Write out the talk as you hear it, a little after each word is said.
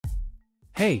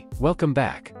Hey, welcome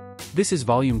back. This is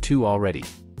Volume 2 already.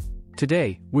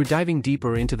 Today, we're diving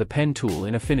deeper into the pen tool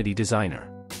in Affinity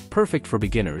Designer. Perfect for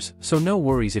beginners, so no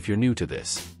worries if you're new to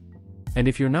this. And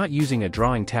if you're not using a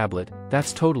drawing tablet,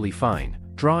 that's totally fine.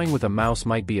 Drawing with a mouse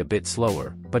might be a bit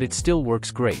slower, but it still works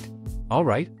great.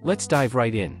 Alright, let's dive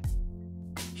right in.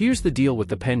 Here's the deal with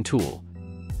the pen tool.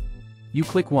 You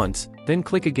click once, then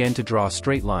click again to draw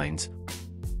straight lines,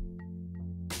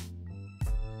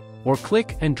 or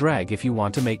click and drag if you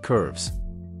want to make curves.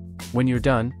 When you're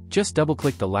done, just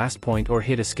double-click the last point or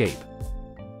hit Escape.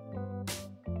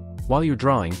 While you're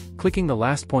drawing, clicking the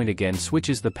last point again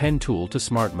switches the pen tool to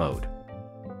Smart Mode.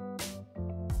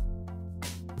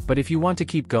 But if you want to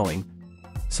keep going,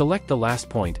 select the last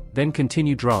point, then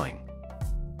continue drawing.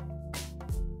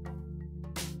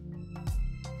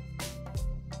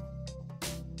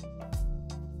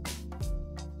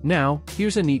 Now,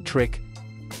 here's a neat trick.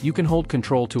 You can hold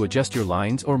Ctrl to adjust your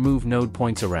lines or move node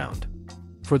points around.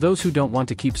 For those who don't want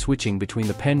to keep switching between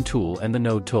the pen tool and the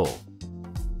node tool.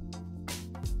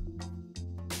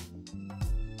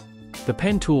 The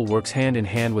pen tool works hand in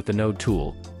hand with the node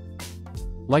tool.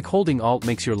 Like holding Alt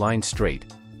makes your line straight.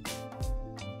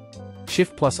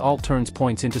 Shift plus Alt turns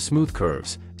points into smooth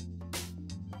curves.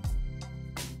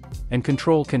 And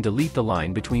Ctrl can delete the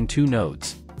line between two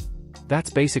nodes.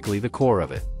 That's basically the core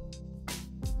of it.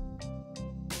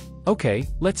 Okay,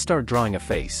 let's start drawing a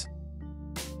face.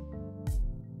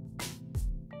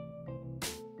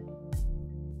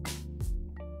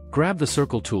 Grab the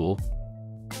circle tool,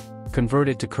 convert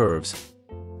it to curves,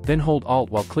 then hold Alt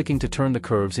while clicking to turn the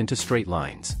curves into straight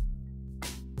lines.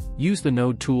 Use the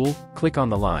node tool, click on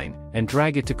the line, and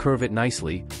drag it to curve it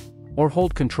nicely, or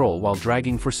hold Ctrl while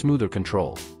dragging for smoother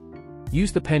control.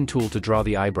 Use the pen tool to draw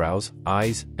the eyebrows,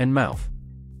 eyes, and mouth.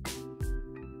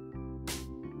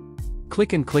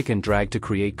 Click and drag to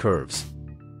create curves.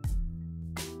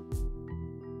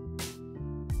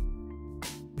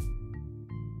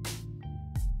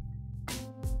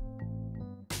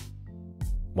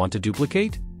 Want to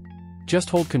duplicate? Just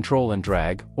hold Ctrl and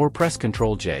drag, or press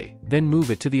Ctrl J, then move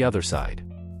it to the other side.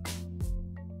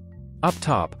 Up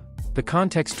top, the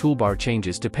context toolbar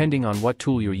changes depending on what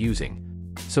tool you're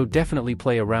using, so definitely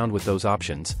play around with those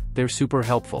options, they're super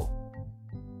helpful.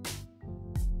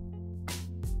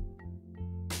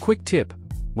 Quick tip,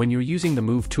 when you're using the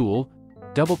Move tool,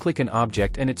 double-click an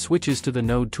object and it switches to the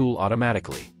node tool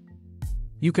automatically.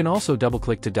 You can also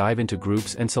double-click to dive into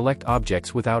groups and select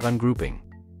objects without ungrouping.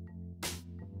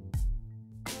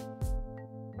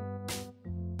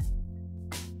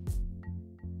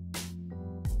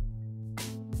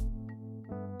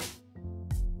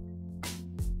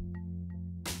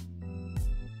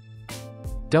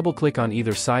 Double-click on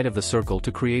either side of the circle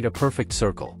to create a perfect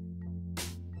circle.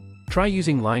 Try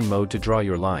using line mode to draw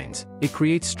your lines. It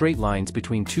creates straight lines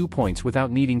between 2 points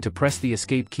without needing to press the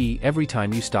escape key every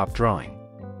time you stop drawing.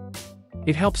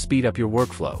 It helps speed up your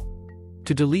workflow.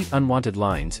 To delete unwanted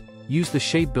lines, use the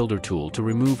Shape Builder tool to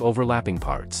remove overlapping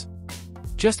parts.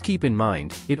 Just keep in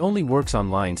mind, it only works on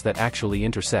lines that actually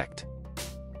intersect.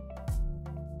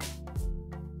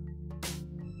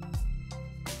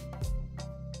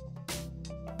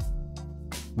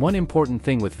 One important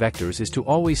thing with vectors is to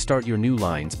always start your new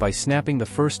lines by snapping the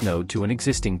first node to an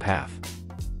existing path.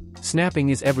 Snapping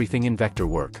is everything in vector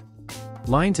work.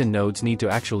 Lines and nodes need to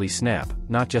actually snap,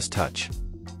 not just touch.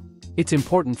 It's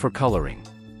important for coloring.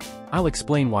 I'll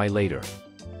explain why later.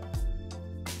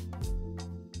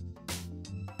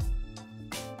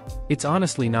 It's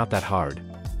honestly not that hard.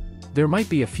 There might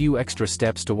be a few extra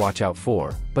steps to watch out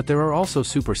for, but there are also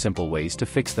super simple ways to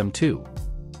fix them too.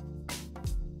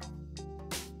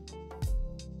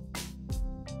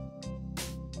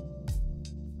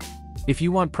 If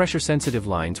you want pressure-sensitive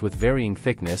lines with varying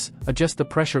thickness, adjust the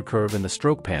pressure curve in the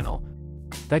stroke panel.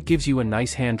 That gives you a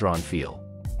nice hand-drawn feel.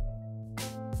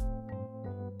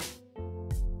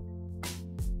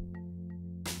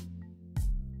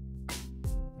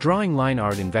 Drawing line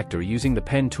art in vector using the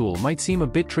pen tool might seem a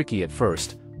bit tricky at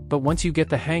first, but once you get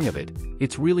the hang of it,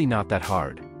 it's really not that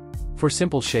hard. For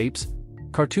simple shapes,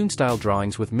 cartoon-style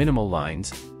drawings with minimal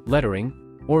lines, lettering,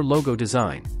 or logo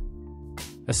design,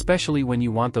 especially when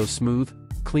you want those smooth,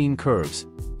 clean curves,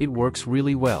 it works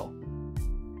really well.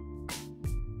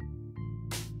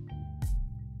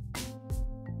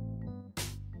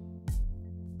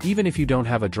 Even if you don't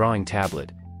have a drawing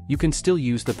tablet, you can still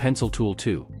use the pencil tool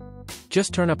too.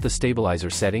 Just turn up the stabilizer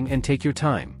setting and take your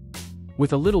time.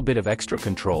 With a little bit of extra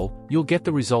control, you'll get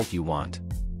the result you want.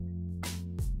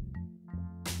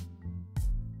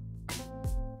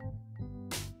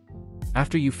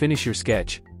 After you finish your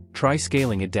sketch, try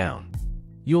scaling it down.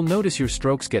 You'll notice your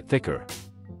strokes get thicker.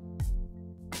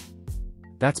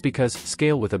 That's because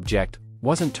Scale with Object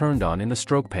wasn't turned on in the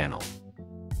stroke panel.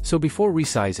 So before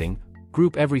resizing,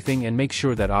 group everything and make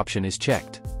sure that option is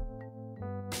checked.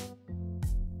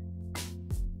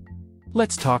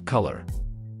 Let's talk color.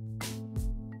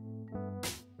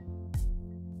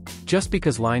 Just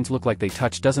because lines look like they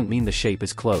touch doesn't mean the shape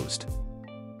is closed.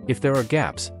 If there are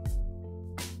gaps,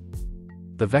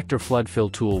 the Vector Flood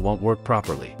Fill tool won't work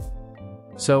properly.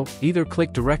 So, either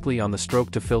click directly on the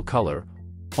stroke to fill color,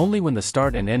 only when the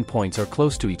start and end points are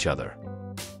close to each other.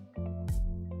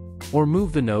 Or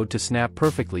move the node to snap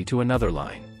perfectly to another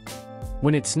line.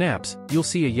 When it snaps, you'll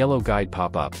see a yellow guide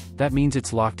pop up. That means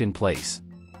it's locked in place.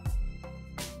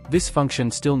 This function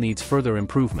still needs further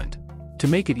improvement to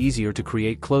make it easier to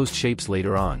create closed shapes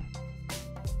later on.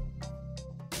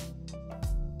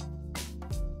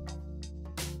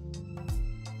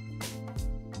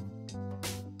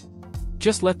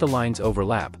 Just let the lines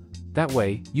overlap. That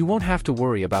way, you won't have to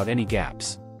worry about any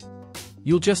gaps.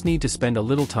 You'll just need to spend a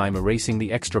little time erasing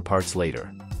the extra parts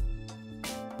later.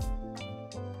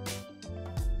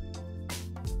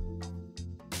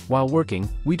 While working,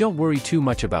 we don't worry too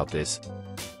much about this.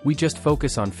 We just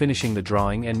focus on finishing the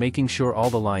drawing and making sure all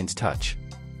the lines touch.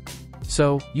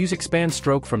 So, use Expand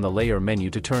Stroke from the Layer menu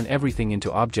to turn everything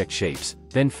into object shapes,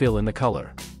 then fill in the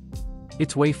color.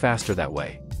 It's way faster that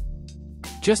way.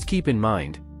 Just keep in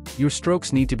mind, your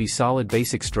strokes need to be solid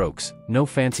basic strokes, no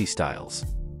fancy styles.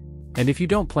 And if you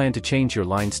don't plan to change your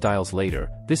line styles later,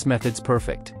 this method's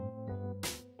perfect.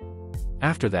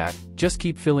 After that, just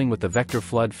keep filling with the Vector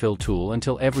Flood Fill tool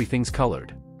until everything's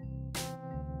colored.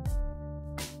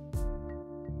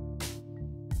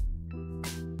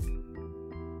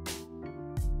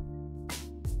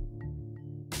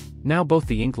 Now both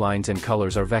the ink lines and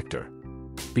colors are vector.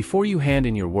 Before you hand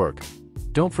in your work,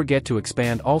 don't forget to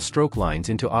expand all stroke lines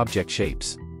into object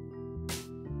shapes.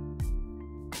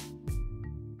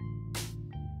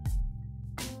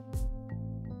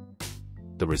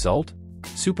 The result?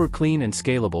 Super clean and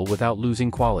scalable without losing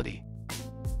quality.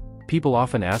 People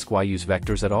often ask why use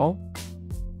vectors at all?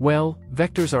 Well,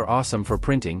 vectors are awesome for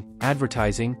printing,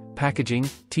 advertising, packaging,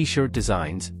 t-shirt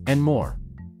designs, and more.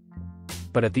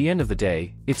 But at the end of the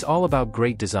day, it's all about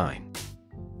great design.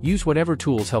 Use whatever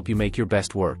tools help you make your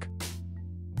best work.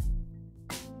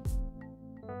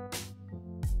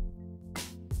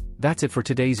 That's it for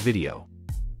today's video.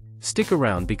 Stick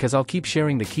around because I'll keep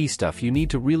sharing the key stuff you need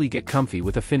to really get comfy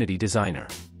with Affinity Designer.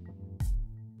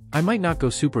 I might not go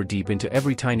super deep into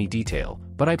every tiny detail,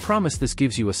 but I promise this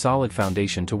gives you a solid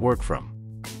foundation to work from.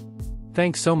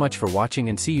 Thanks so much for watching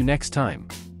and see you next time.